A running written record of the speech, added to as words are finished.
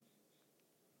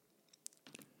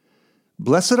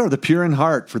Blessed are the pure in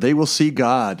heart, for they will see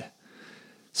God.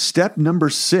 Step number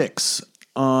 6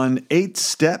 on 8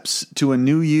 steps to a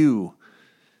new you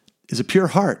is a pure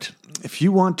heart. If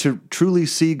you want to truly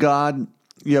see God,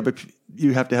 you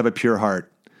have to have a pure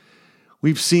heart.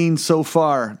 We've seen so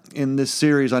far in this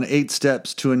series on 8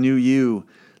 steps to a new you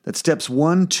that steps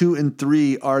 1, 2, and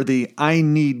 3 are the I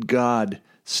need God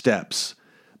steps.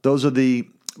 Those are the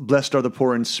blessed are the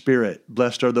poor in spirit,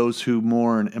 blessed are those who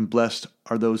mourn, and blessed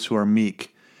are those who are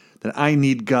meek. That I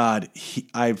need God.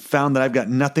 I've found that I've got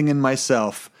nothing in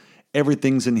myself.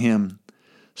 Everything's in Him.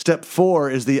 Step 4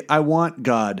 is the I want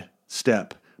God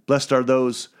step. Blessed are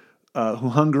those who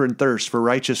hunger and thirst for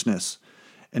righteousness.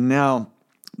 And now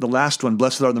the last one,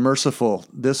 blessed are the merciful.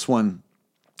 This one,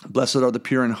 blessed are the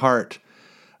pure in heart.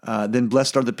 Then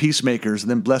blessed are the peacemakers.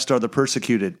 Then blessed are the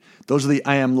persecuted. Those are the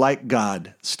I am like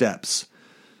God steps.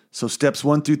 So steps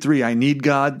 1 through 3, I need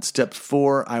God. Step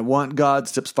 4, I want God.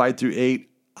 Steps 5 through 8,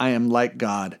 I am like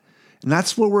God. And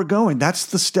that's where we're going. That's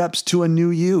the steps to a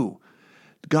new you.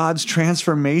 God's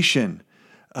transformation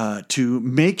to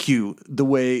make you the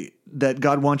way that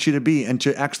God wants you to be and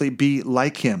to actually be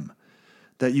like Him.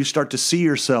 That you start to see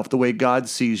yourself the way God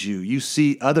sees you. You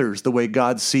see others the way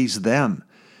God sees them.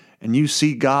 And you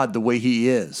see God the way He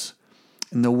is.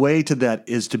 And the way to that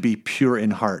is to be pure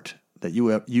in heart. That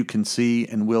you can see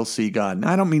and will see God. And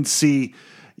I don't mean see,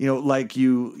 like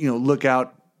you look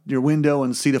out your window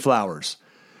and see the flowers.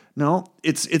 No,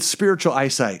 it's spiritual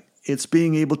eyesight. It's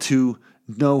being able to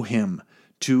know Him,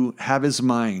 to have His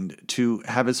mind, to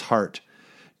have His heart,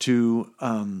 to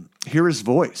hear His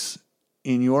voice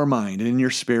in your mind and in your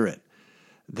spirit.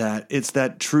 That it's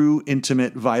that true,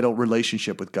 intimate, vital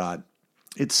relationship with God.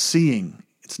 It's seeing,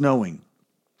 it's knowing.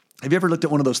 Have you ever looked at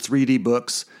one of those 3D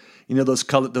books?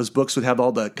 Those books would have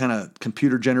all the kind of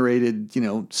computer-generated,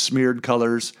 smeared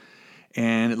colors,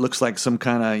 and it looks like some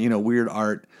kind of, weird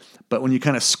art. But when you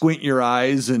kind of squint your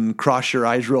eyes and cross your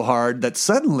eyes real hard, that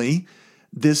suddenly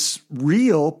this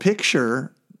real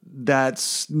picture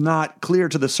that's not clear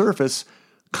to the surface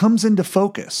comes into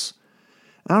focus.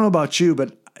 I don't know about you,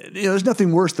 but there's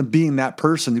nothing worse than being that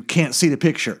person who can't see the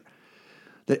picture.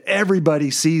 That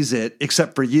everybody sees it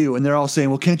except for you, and they're all saying,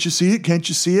 well, can't you see it? Can't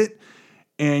you see it?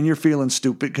 And you're feeling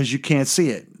stupid because you can't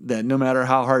see it. That no matter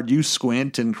how hard you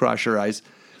squint and cross your eyes,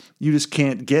 you just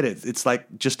can't get it. It's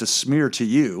like just a smear to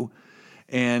you.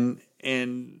 And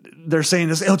they're saying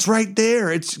this, oh, it's right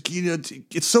there. It's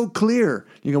so clear.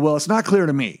 You go, well, it's not clear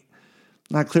to me.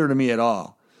 Not clear to me at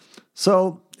all.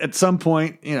 So at some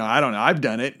point, I don't know, I've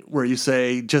done it where you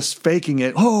say, just faking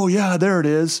it, oh yeah, there it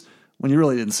is, when you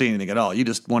really didn't see anything at all. You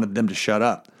just wanted them to shut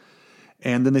up.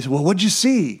 And then they say, well, what'd you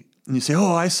see? And you say,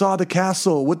 oh, I saw the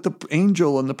castle with the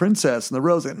angel and the princess and the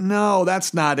rose. No,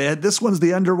 that's not it. This one's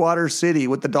the underwater city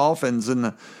with the dolphins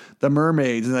and the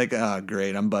mermaids. And like, oh,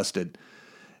 great, I'm busted.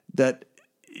 That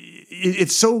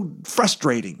it's so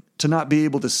frustrating to not be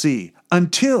able to see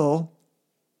until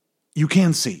you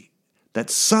can see. That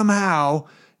somehow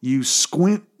you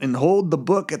squint and hold the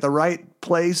book at the right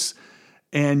place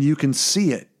and you can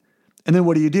see it. And then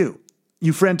what do?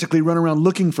 You frantically run around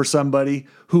looking for somebody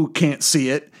who can't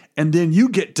see it. And then you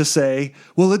get to say,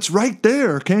 well, it's right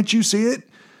there. Can't you see it?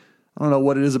 I don't know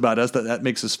what it is about us that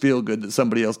makes us feel good that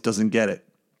somebody else doesn't get it.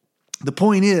 The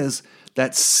point is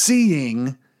that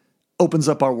seeing opens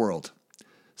up our world.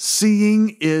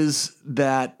 Seeing is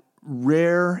that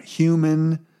rare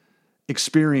human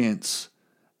experience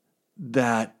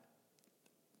that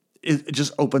it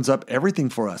just opens up everything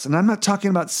for us. And I'm not talking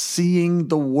about seeing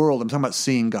the world. I'm talking about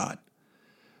seeing God.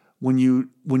 When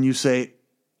you say,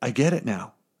 I get it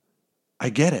now. I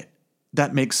get it.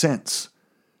 That makes sense.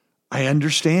 I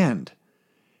understand.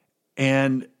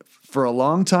 And for a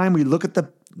long time, we look at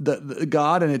the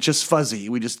God and it's just fuzzy.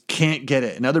 We just can't get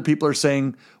it. And other people are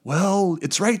saying, well,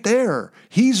 it's right there.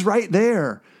 He's right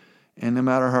there. And no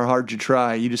matter how hard you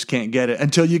try, you just can't get it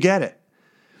until you get it.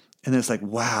 And then it's like,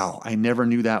 wow, I never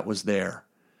knew that was there.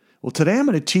 Well, today I'm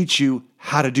going to teach you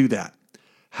how to do that.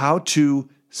 How to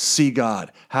see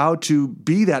God. How to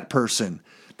be that person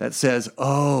that says,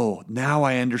 oh, now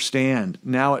I understand.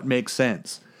 Now it makes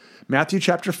sense. Matthew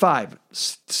chapter 5,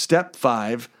 step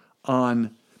 5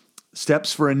 on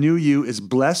steps for a new you is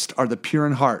blessed are the pure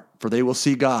in heart, for they will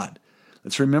see God.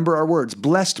 Let's remember our words.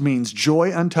 Blessed means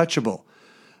joy untouchable.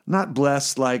 Not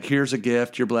blessed like here's a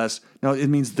gift, you're blessed. No, it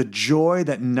means the joy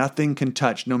that nothing can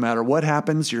touch. No matter what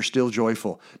happens, you're still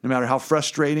joyful. No matter how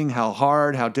frustrating, how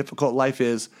hard, how difficult life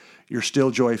is, you're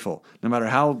still joyful. No matter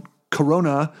how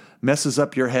Corona messes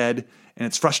up your head and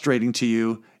it's frustrating to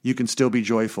you, you can still be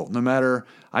joyful. No matter,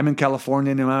 I'm in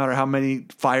California, no matter how many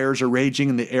fires are raging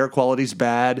and the air quality's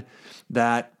bad,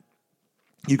 that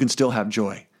you can still have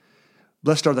joy.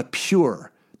 Blessed are the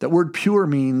pure. That word pure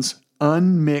means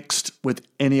unmixed with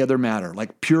any other matter,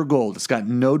 like pure gold. It's got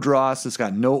no dross, it's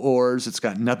got no ores, it's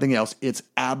got nothing else. It's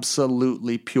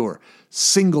absolutely pure.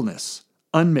 Singleness,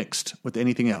 unmixed with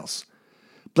anything else.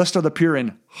 Blessed are the pure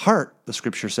in heart, the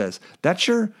scripture says. That's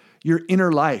your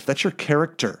inner life. That's your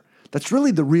character. That's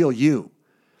really the real you.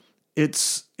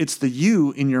 It's the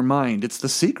you in your mind. It's the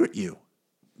secret you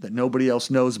that nobody else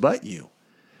knows but you.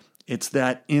 It's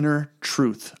that inner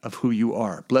truth of who you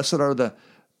are. Blessed are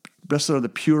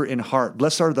the pure in heart.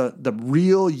 Blessed are the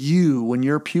real you when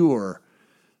you're pure.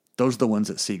 Those are the ones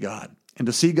that see God. And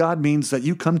to see God means that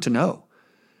you come to know,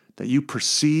 that you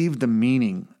perceive the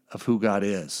meaning of who God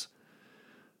is.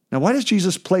 Now, why does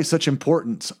Jesus place such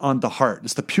importance on the heart?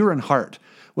 It's the pure in heart.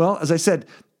 Well, as I said,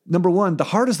 number one, the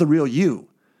heart is the real you.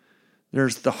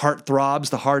 There's the heart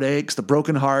throbs, the heart aches, the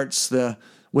broken hearts, the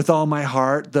with all my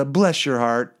heart, the bless your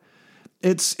heart.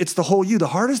 It's the whole you. The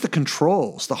heart is the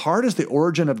controls. The heart is the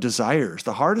origin of desires.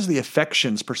 The heart is the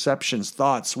affections, perceptions,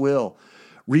 thoughts, will,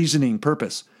 reasoning,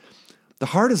 purpose. The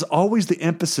heart is always the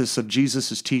emphasis of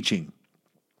Jesus' teaching.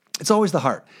 It's always the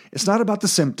heart. It's not about the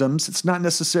symptoms. It's not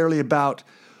necessarily about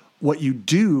what you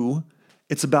do.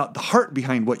 It's about the heart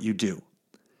behind what you do.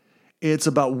 It's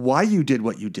about why you did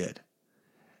what you did.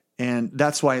 And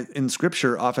that's why in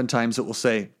Scripture, oftentimes it will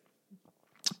say,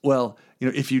 well,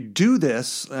 if you do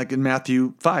this, like in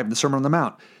Matthew 5, the Sermon on the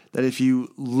Mount, that if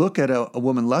you look at a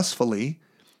woman lustfully,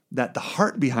 that the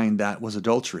heart behind that was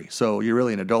adultery. So you're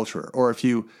really an adulterer. Or if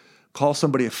you call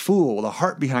somebody a fool, the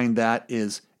heart behind that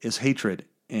is hatred,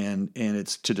 and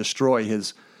it's to destroy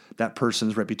that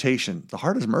person's reputation. The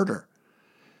heart is murder.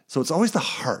 So it's always the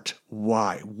heart.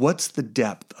 Why? What's the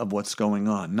depth of what's going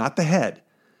on? Not the head.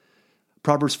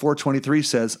 Proverbs 4:23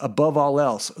 says, above all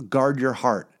else, guard your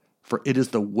heart, for it is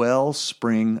the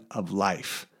wellspring of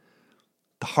life.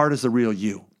 The heart is the real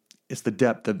you. It's the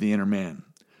depth of the inner man.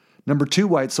 Number two,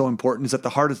 why it's so important is that the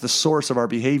heart is the source of our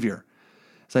behavior.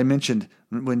 As I mentioned,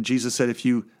 when Jesus said, if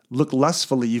you look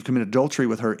lustfully, you've committed adultery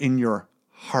with her in your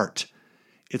heart.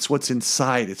 It's what's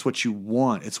inside. It's what you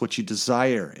want. It's what you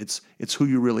desire. It's who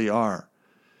you really are.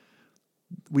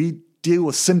 We deal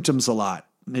with symptoms a lot.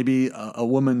 Maybe a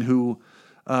woman who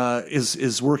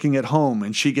is working at home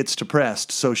and she gets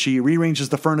depressed, so she rearranges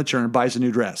the furniture and buys a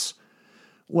new dress.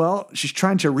 Well, she's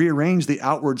trying to rearrange the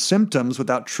outward symptoms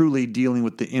without truly dealing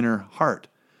with the inner heart.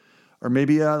 Or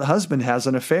maybe the husband has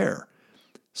an affair,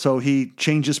 so he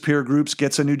changes peer groups,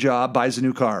 gets a new job, buys a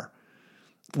new car.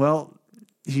 Well,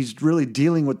 he's really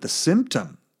dealing with the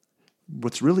symptom.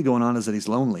 What's really going on is that he's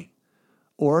lonely,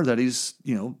 or that he's,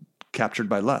 captured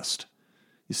by lust.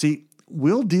 You see,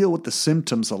 we'll deal with the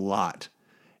symptoms a lot,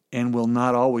 and will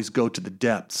not always go to the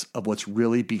depths of what's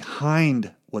really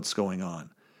behind what's going on.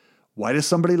 Why does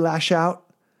somebody lash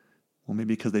out? Well,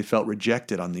 maybe because they felt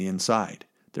rejected on the inside.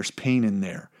 There's pain in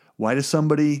there. Why does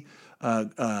somebody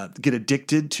get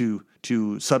addicted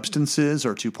to substances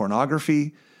or to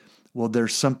pornography? Well,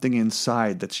 there's something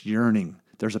inside that's yearning.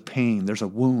 There's a pain, there's a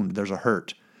wound, there's a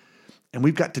hurt. And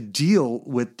we've got to deal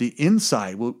with the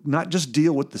inside. We'll not just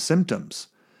deal with the symptoms.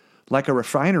 Like a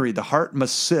refinery, the heart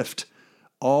must sift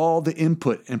all the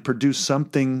input and produce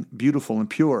something beautiful and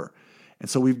pure. And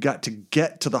so we've got to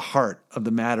get to the heart of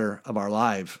the matters of our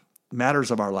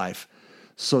life,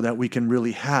 so that we can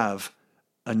really have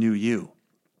a new you.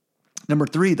 Number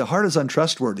three, the heart is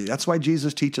untrustworthy. That's why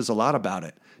Jesus teaches a lot about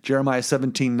it. Jeremiah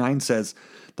 17:9 says,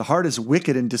 the heart is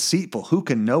wicked and deceitful. Who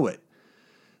can know it?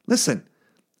 Listen,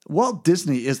 Walt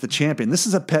Disney is the champion. This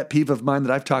is a pet peeve of mine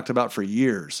that I've talked about for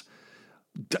years.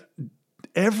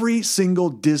 Every single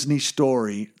Disney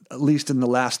story, at least in the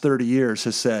last 30 years,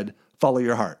 has said, follow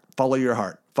your heart, follow your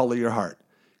heart, follow your heart.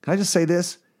 Can I just say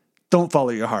this? Don't follow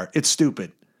your heart. It's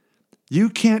stupid. You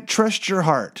can't trust your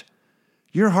heart.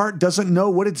 Your heart doesn't know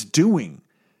what it's doing.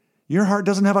 Your heart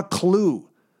doesn't have a clue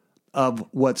of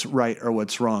what's right or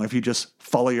what's wrong if you just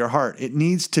follow your heart. It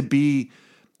needs to be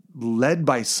led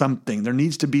by something. There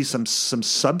needs to be some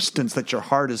substance that your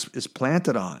heart is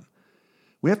planted on.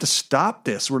 We have to stop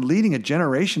this. We're leading a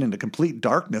generation into complete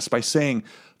darkness by saying,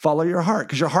 follow your heart,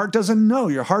 because your heart doesn't know.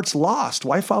 Your heart's lost.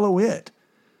 Why follow it?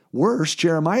 Worse,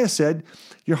 Jeremiah said,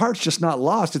 your heart's just not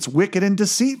lost. It's wicked and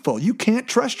deceitful. You can't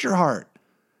trust your heart.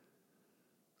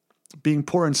 Being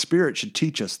poor in spirit should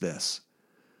teach us this.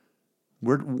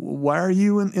 Why are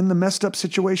you in the messed up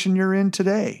situation you're in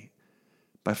today?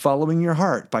 By following your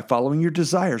heart, by following your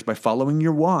desires, by following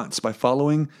your wants, by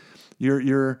following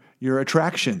your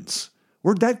attractions.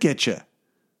 Where'd that get you?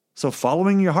 So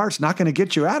following your heart's not going to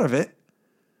get you out of it.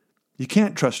 You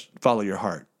can't follow your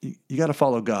heart. You got to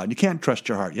follow God. You can't trust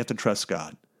your heart. You have to trust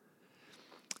God.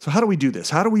 So how do we do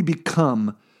this? How do we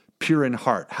become pure in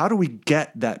heart? How do we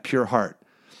get that pure heart?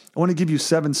 I want to give you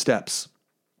 7 steps.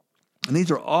 And these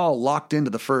are all locked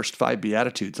into the first 5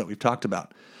 Beatitudes that we've talked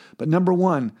about. But number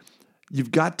 1,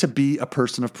 you've got to be a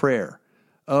person of prayer.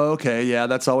 Okay, yeah,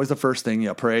 that's always the first thing.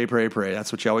 Yeah, pray, pray, pray.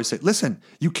 That's what you always say. Listen,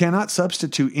 you cannot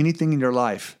substitute anything in your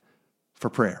life for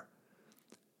prayer.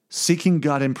 Seeking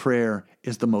God in prayer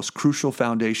is the most crucial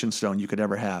foundation stone you could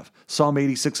ever have. Psalm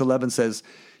 86:11 says,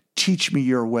 "Teach me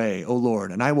your way, O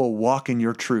Lord, and I will walk in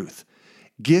your truth.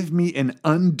 Give me an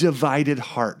undivided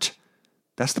heart."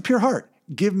 That's the pure heart.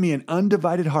 Give me an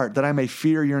undivided heart that I may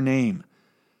fear your name.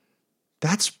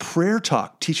 That's prayer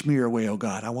talk. Teach me your way, O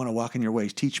God. I want to walk in your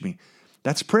ways. Teach me.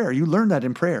 That's prayer. You learn that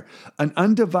in prayer. An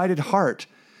undivided heart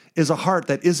is a heart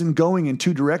that isn't going in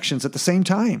 2 directions at the same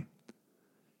time.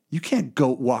 You can't go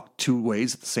walk 2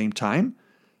 ways at the same time,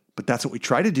 but that's what we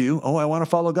try to do. Oh, I want to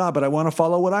follow God, but I want to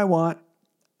follow what I want.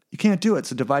 You can't do it.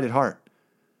 It's a divided heart.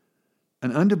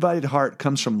 An undivided heart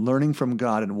comes from learning from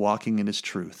God and walking in his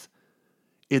truth.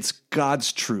 It's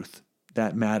God's truth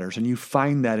that matters, and you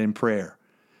find that in prayer.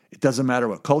 It doesn't matter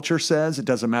what culture says. It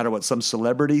doesn't matter what some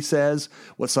celebrity says,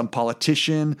 what some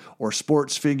politician or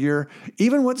sports figure,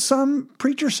 even what some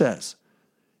preacher says.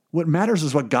 What matters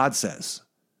is what God says.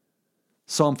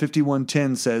 Psalm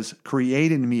 51:10 says,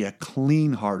 "Create in me a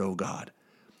clean heart, O God,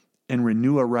 and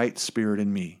renew a right spirit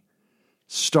in me."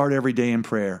 Start every day in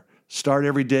prayer. Start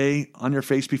every day on your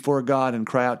face before God and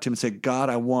cry out to him and say, "God,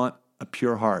 I want a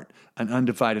pure heart, an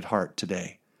undivided heart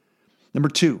today." Number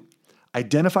 2,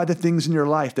 identify the things in your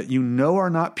life that you know are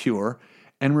not pure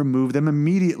and remove them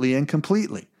immediately and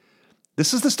completely.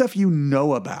 This is the stuff you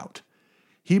know about.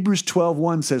 Hebrews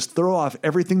 12:1 says, "Throw off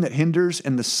everything that hinders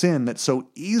and the sin that so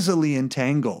easily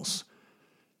entangles."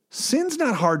 Sin's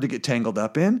not hard to get tangled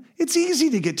up in. It's easy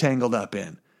to get tangled up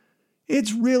in.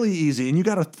 It's really easy, and you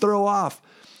got to throw off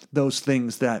those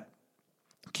things that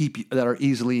are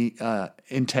easily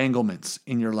entanglements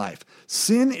in your life.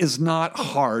 Sin is not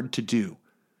hard to do.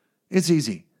 It's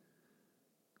easy.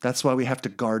 That's why we have to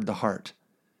guard the heart.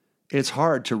 It's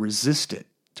hard to resist it,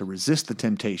 to resist the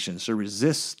temptations, to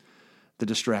resist the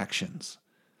distractions.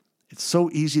 It's so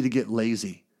easy to get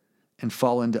lazy and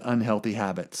fall into unhealthy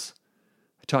habits.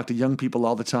 I talk to young people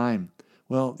all the time.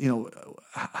 Well,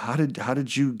 how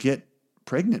did you get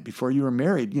pregnant before you were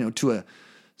married, to a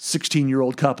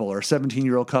 16-year-old couple or a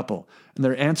 17-year-old couple? And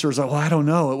their answer is, "Oh, I don't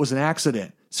know. It was an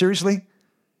accident." Seriously?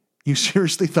 You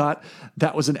seriously thought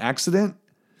that was an accident?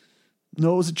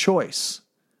 No, it was a choice.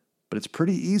 But it's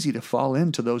pretty easy to fall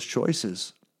into those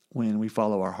choices when we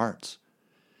follow our hearts.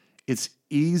 It's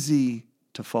easy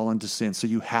to fall into sin, so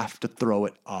you have to throw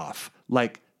it off.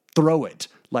 Throw it,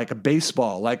 like a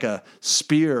baseball, like a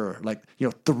spear,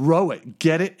 throw it.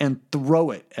 Get it and throw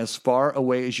it as far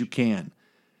away as you can.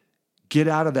 Get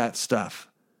out of that stuff.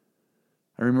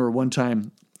 I remember one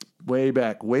time, way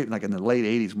back, like in the late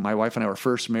 80s, my wife and I were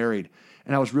first married,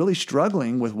 and I was really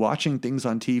struggling with watching things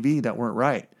on TV that weren't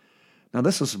right. Now,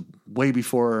 this was way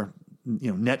before,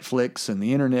 Netflix and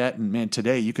the internet, and man,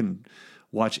 today you can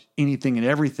watch anything and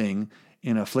everything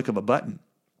in a flick of a button.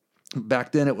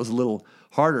 Back then, it was a little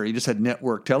harder. You just had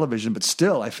network television, but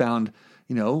still, I found,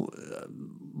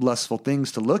 lustful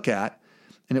things to look at,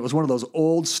 and it was one of those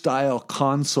old-style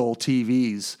console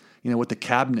TVs, with the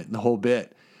cabinet and the whole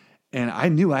bit. And I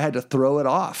knew I had to throw it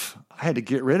off. I had to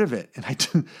get rid of it.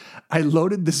 And I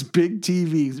loaded this big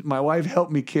TV. My wife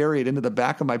helped me carry it into the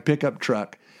back of my pickup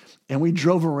truck. And we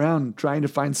drove around trying to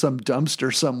find some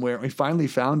dumpster somewhere. We finally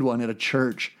found one at a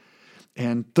church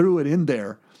and threw it in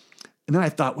there. And then I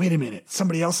thought, wait a minute,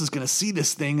 somebody else is going to see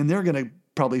this thing and they're going to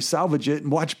probably salvage it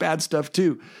and watch bad stuff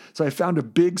too. So I found a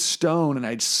big stone and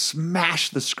I'd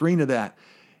smashed the screen of that.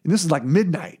 And this is like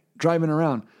midnight driving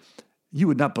around. You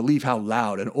would not believe how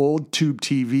loud an old tube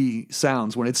TV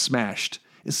sounds when it's smashed.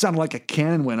 It sounded like a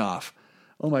cannon went off.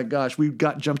 Oh my gosh, we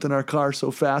jumped in our car so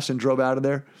fast and drove out of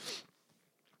there.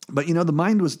 But the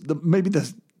mind was maybe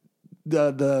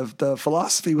the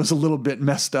philosophy was a little bit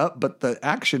messed up, but the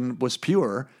action was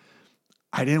pure.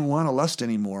 I didn't want to lust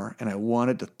anymore, and I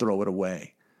wanted to throw it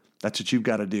away. That's what you've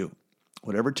got to do.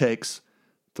 Whatever it takes,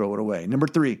 throw it away. Number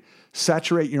 3,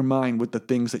 saturate your mind with the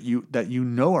things that you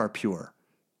know are pure.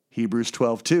 Hebrews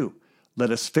 12:2.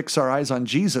 Let us fix our eyes on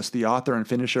Jesus, the author and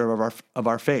finisher of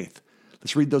our faith.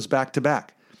 Let's read those back to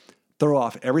back. Throw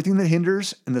off everything that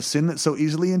hinders and the sin that so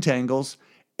easily entangles,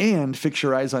 and fix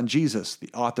your eyes on Jesus, the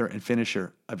author and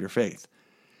finisher of your faith.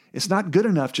 It's not good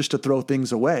enough just to throw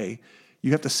things away.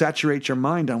 You have to saturate your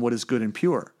mind on what is good and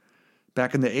pure.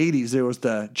 Back in the 80s, there was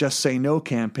the Just Say No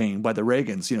campaign by the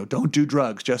Reagans. Don't do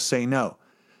drugs, just say no.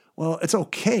 Well, it's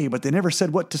okay, but they never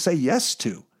said what to say yes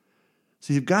to.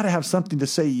 So you've got to have something to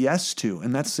say yes to,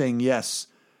 and that's saying yes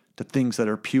to things that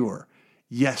are pure,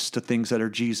 yes to things that are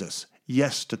Jesus,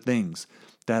 yes to things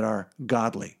that are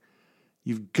godly.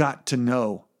 You've got to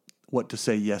know what to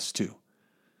say yes to.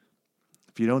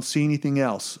 If you don't see anything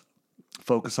else,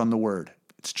 focus on the word.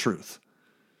 It's truth.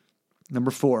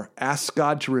 Number 4, ask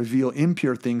God to reveal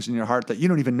impure things in your heart that you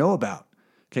don't even know about.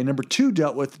 Okay, number 2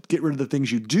 dealt with get rid of the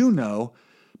things you do know,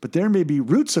 but there may be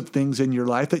roots of things in your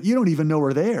life that you don't even know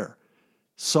are there.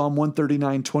 Psalm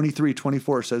 139, 23,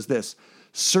 24 says this,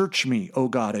 "Search me, O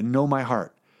God, and know my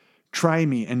heart. Try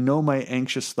me and know my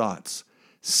anxious thoughts.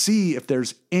 See if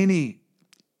there's any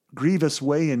grievous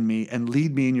way in me and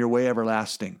lead me in your way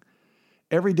everlasting."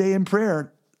 Every day in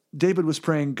prayer, David was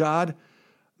praying, God,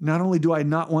 not only do I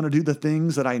not want to do the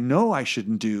things that I know I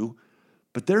shouldn't do,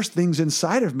 but there's things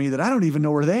inside of me that I don't even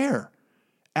know are there.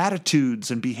 Attitudes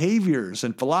and behaviors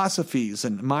and philosophies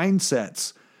and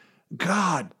mindsets.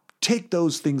 God, take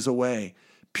those things away.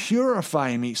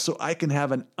 Purify me so I can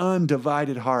have an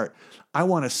undivided heart. I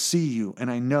want to see you,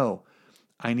 and I know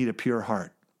I need a pure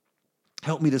heart.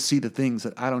 Help me to see the things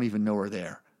that I don't even know are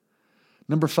there.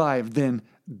 Number 5, then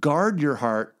guard your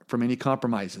heart from any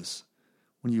compromises.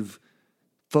 When you've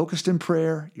focused in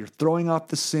prayer, you're throwing off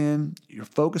the sin, you're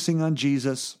focusing on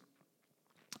Jesus,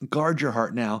 guard your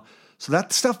heart now so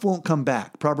that stuff won't come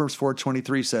back. Proverbs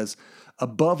 4:23 says,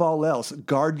 above all else,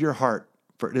 guard your heart,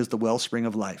 for it is the wellspring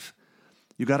of life.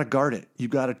 You got to guard it. You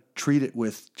got to treat it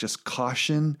with just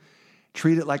caution.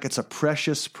 Treat it like it's a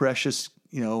precious, precious,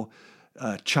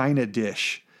 china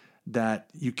dish that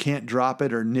you can't drop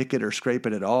it or nick it or scrape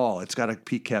it at all. It's got to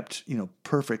be kept,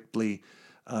 perfectly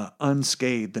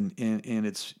unscathed in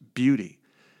its beauty.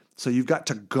 So you've got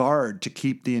to guard to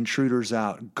keep the intruders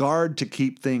out, guard to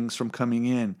keep things from coming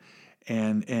in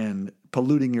and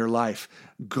polluting your life,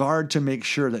 guard to make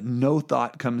sure that no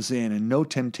thought comes in and no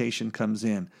temptation comes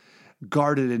in.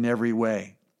 Guard it in every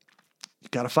way. You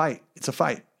got to fight. It's a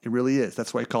fight. It really is.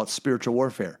 That's why I call it spiritual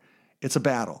warfare. It's a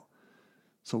battle.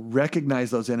 So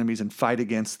recognize those enemies and fight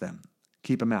against them.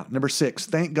 Keep them out. Number 6,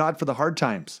 thank God for the hard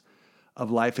times of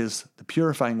life is the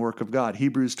purifying work of God.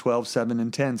 Hebrews 12:7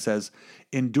 and 10 says,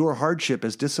 endure hardship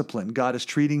as discipline. God is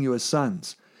treating you as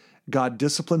sons. God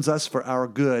disciplines us for our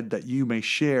good that we may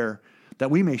share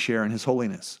in his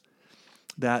holiness.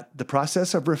 That the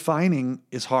process of refining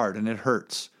is hard and it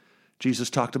hurts.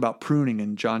 Jesus talked about pruning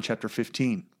in John chapter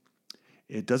 15.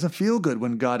 It doesn't feel good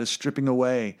when God is stripping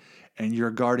away and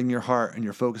you're guarding your heart and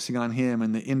you're focusing on him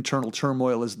and the internal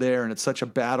turmoil is there and it's such a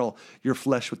battle, your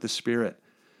flesh with the Spirit.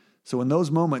 So in those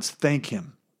moments, thank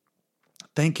him.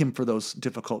 Thank him for those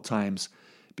difficult times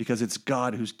because it's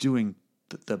God who's doing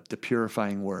the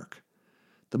purifying work.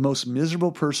 The most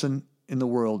miserable person in the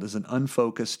world is an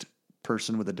unfocused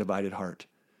person with a divided heart.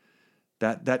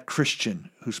 That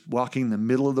Christian who's walking in the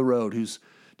middle of the road, who's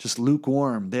just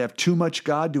lukewarm. They have too much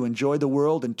God to enjoy the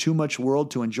world and too much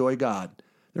world to enjoy God.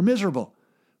 They're miserable.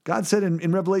 God said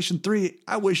in Revelation 3,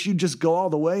 I wish you'd just go all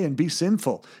the way and be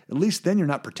sinful. At least then you're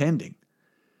not pretending.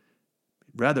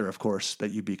 Rather, of course,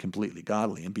 that you be completely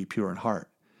godly and be pure in heart.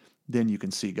 Then you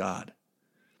can see God.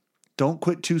 Don't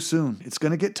quit too soon. It's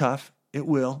going to get tough. It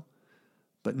will.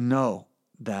 But know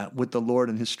that with the Lord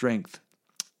and his strength,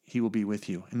 he will be with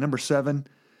you. And number 7,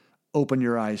 open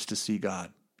your eyes to see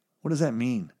God. What does that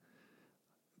mean?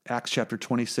 Acts chapter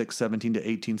 26, 17 to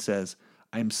 18 says,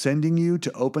 I am sending you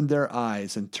to open their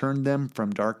eyes and turn them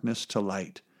from darkness to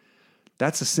light.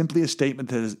 That's simply a statement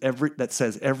that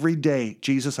says every day,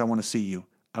 Jesus, I want to see you.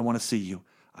 I want to see you.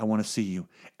 I want to see you.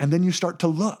 And then you start to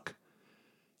look.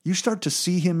 You start to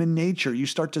see him in nature. You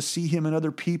start to see him in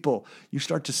other people. You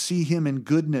start to see him in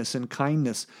goodness and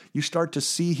kindness. You start to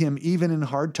see him even in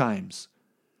hard times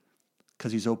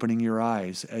because he's opening your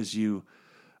eyes as you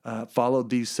follow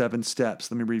these 7 steps.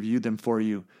 Let me review them for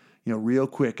you, real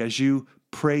quick. As you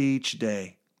pray each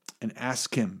day and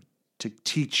ask him to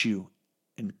teach you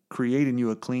and create in you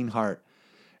a clean heart,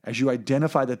 as you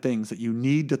identify the things that you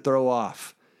need to throw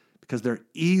off because they're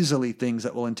easily things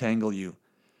that will entangle you,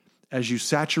 as you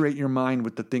saturate your mind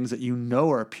with the things that you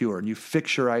know are pure and you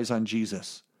fix your eyes on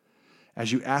Jesus,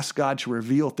 as you ask God to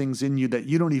reveal things in you that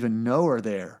you don't even know are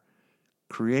there,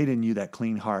 create in you that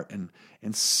clean heart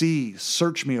and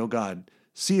search me, O God,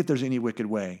 see if there's any wicked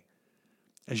way.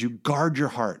 As you guard your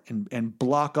heart and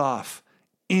block off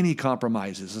any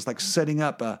compromises, it's like setting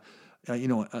up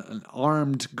an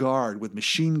armed guard with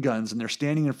machine guns and they're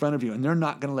standing in front of you and they're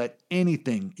not going to let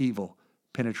anything evil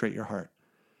penetrate your heart.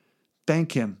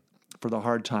 Thank him for the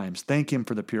hard times. Thank him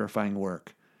for the purifying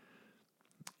work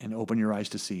and open your eyes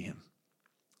to see him.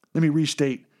 Let me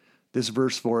restate this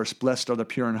verse for us. Blessed are the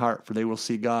pure in heart, for they will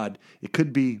see God. It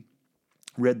could be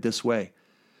read this way.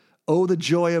 Oh, the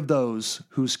joy of those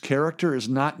whose character is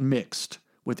not mixed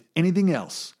with anything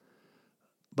else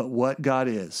but what God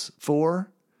is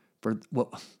but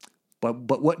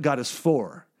what God is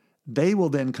for. They will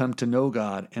then come to know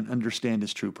God and understand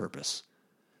his true purpose.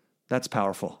 That's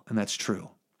powerful, and that's true.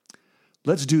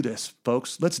 Let's do this,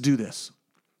 folks. Let's do this.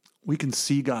 We can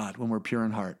see God when we're pure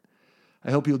in heart.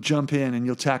 I hope you'll jump in and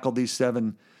you'll tackle these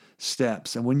 7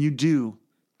 steps. And when you do,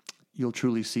 you'll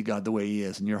truly see God the way he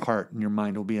is, and your heart and your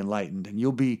mind will be enlightened, and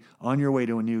you'll be on your way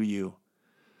to a new you.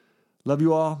 Love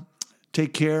you all.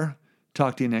 Take care.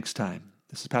 Talk to you next time.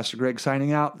 This is Pastor Greg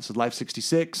signing out. This is Life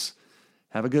 66.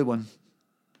 Have a good one.